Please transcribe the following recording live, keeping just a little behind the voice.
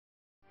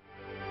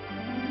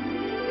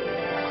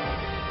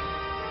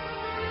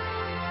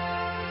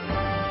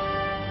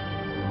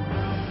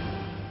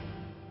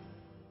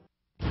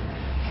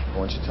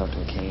Why don't you talk to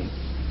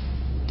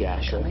McCain?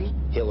 Dasher.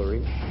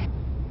 Hillary.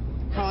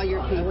 Call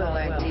your people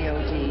at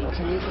DOD.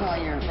 Can you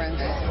call your friends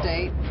at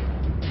state?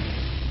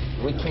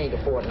 We can't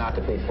afford not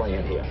to be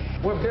playing here.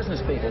 We're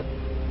business people.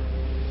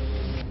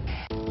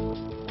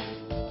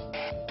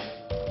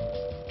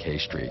 K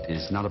Street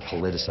is not a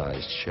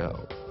politicized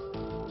show.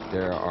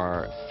 There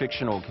are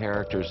fictional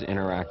characters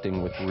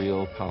interacting with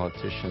real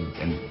politicians.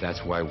 And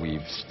that's why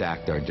we've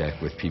stacked our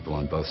deck with people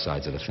on both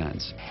sides of the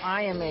fence.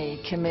 I am a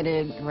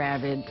committed,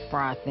 rabid,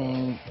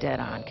 frothing,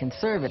 dead-on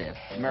conservative.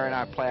 Mary and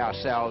I play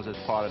ourselves as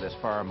part of this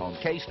firm on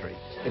K Street.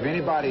 If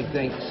anybody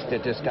thinks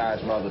that this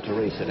guy's Mother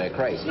Teresa, they're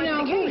crazy. You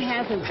know, who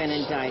hasn't been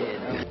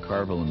indicted?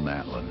 Carville and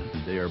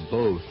Matlin, they are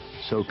both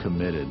so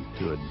committed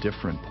to a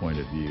different point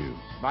of view.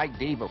 Mike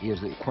Diva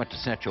is the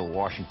quintessential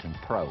Washington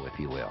pro, if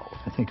you will.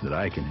 I think that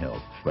I can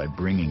help by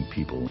bringing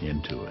people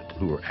into it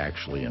who are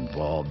actually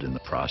involved in the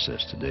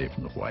process today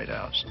from the White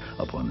House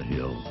up on the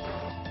Hill.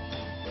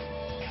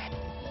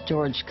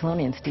 George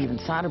Clooney and Steven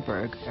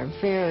Soderbergh are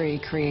very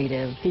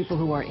creative people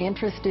who are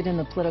interested in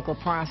the political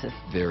process.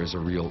 There is a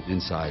real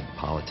inside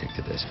politic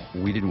to this.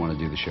 We didn't want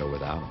to do the show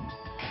without them.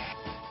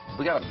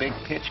 We got a big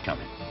pitch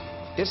coming.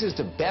 This is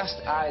the best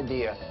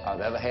idea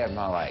I've ever had in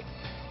my life.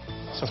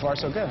 So far,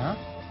 so good, huh?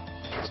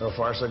 So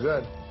far, so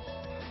good.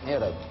 Yeah,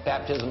 the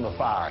baptism of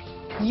fire.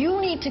 You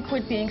need to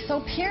quit being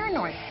so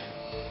paranoid.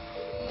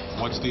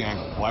 What's the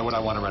angle? Why would I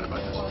want to write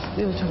about this?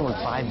 We were talking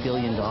about $5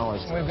 billion.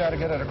 We've got to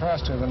get it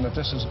across to them that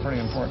this is pretty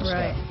important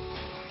stuff.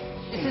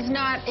 This is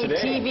not a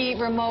TV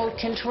remote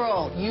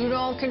control. You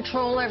don't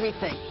control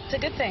everything. It's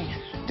a good thing.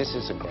 This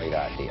is a great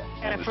idea.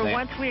 And if for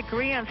once we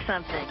agree on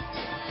something,